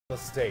The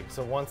state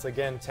to once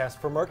again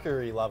test for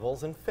mercury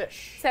levels in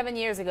fish. 7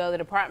 years ago, the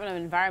Department of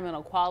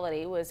Environmental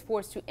Quality was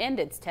forced to end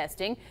its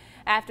testing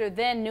after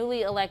then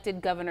newly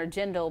elected Governor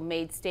Jindal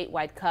made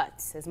statewide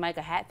cuts. As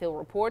Micah Hatfield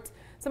reports,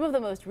 some of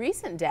the most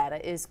recent data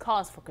is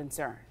cause for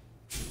concern.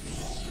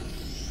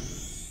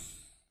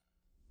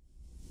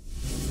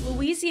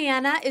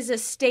 Louisiana is a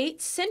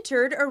state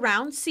centered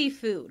around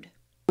seafood.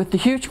 With the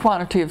huge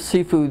quantity of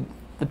seafood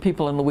the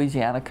people in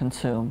Louisiana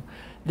consume,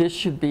 this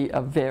should be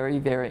a very,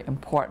 very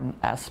important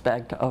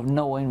aspect of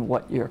knowing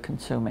what you're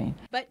consuming.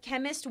 But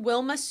chemist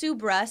Wilma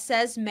Subra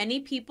says many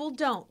people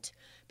don't,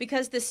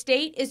 because the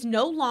state is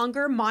no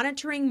longer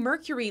monitoring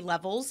mercury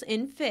levels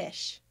in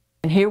fish.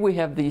 And here we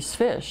have these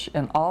fish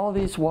in all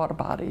these water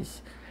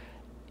bodies,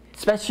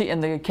 especially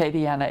in the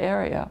Acadiana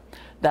area,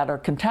 that are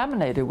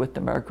contaminated with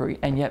the mercury,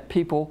 and yet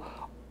people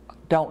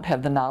don't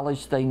have the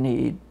knowledge they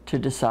need to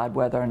decide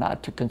whether or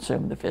not to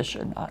consume the fish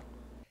or not.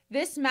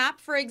 This map,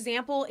 for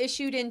example,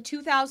 issued in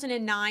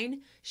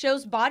 2009,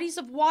 shows bodies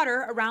of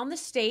water around the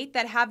state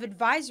that have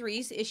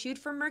advisories issued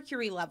for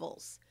mercury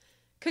levels.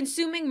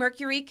 Consuming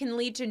mercury can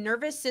lead to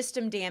nervous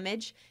system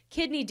damage,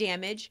 kidney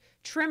damage,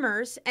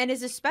 tremors, and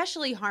is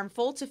especially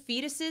harmful to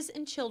fetuses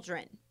and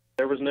children.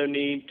 There was no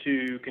need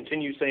to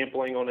continue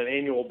sampling on an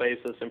annual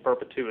basis in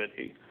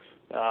perpetuity.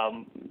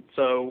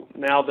 So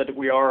now that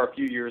we are a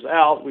few years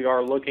out, we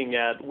are looking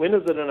at when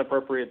is it an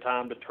appropriate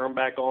time to turn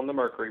back on the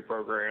mercury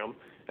program.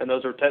 And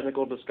those are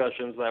technical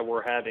discussions that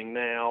we're having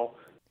now.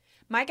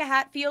 Micah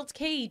Hatfield,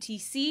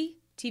 KATC,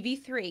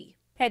 TV3.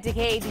 Head to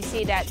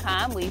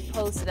KATC.com. We've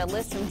posted a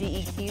list from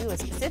DEQ of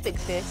specific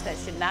fish that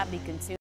should not be consumed.